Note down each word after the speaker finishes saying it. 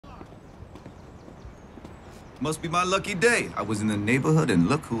Must be my lucky day. I was in the neighborhood and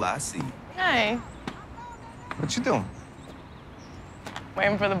look who I see. Hey. What you doing?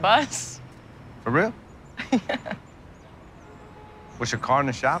 Waiting for the bus. For real? Yeah. Was your car in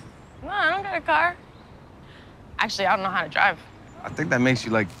the shop? No, I don't got a car. Actually, I don't know how to drive. I think that makes you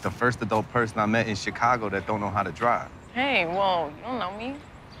like the first adult person I met in Chicago that don't know how to drive. Hey, well, you don't know me.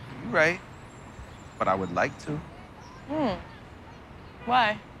 You're right. But I would like to.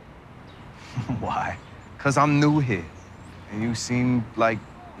 Why? Why? Because I'm new here. And you seem like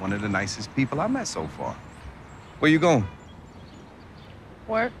one of the nicest people I met so far. Where you going?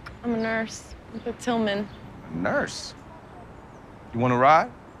 Work. I'm a nurse. I'm a Tillman. A nurse? You want to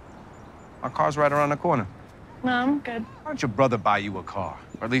ride? My car's right around the corner. No, I'm good. Why don't your brother buy you a car?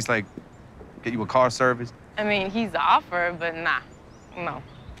 Or at least, like, get you a car service? I mean, he's offered, but nah. No.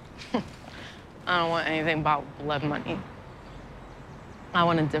 I don't want anything about blood money. I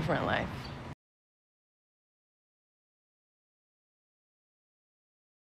want a different life.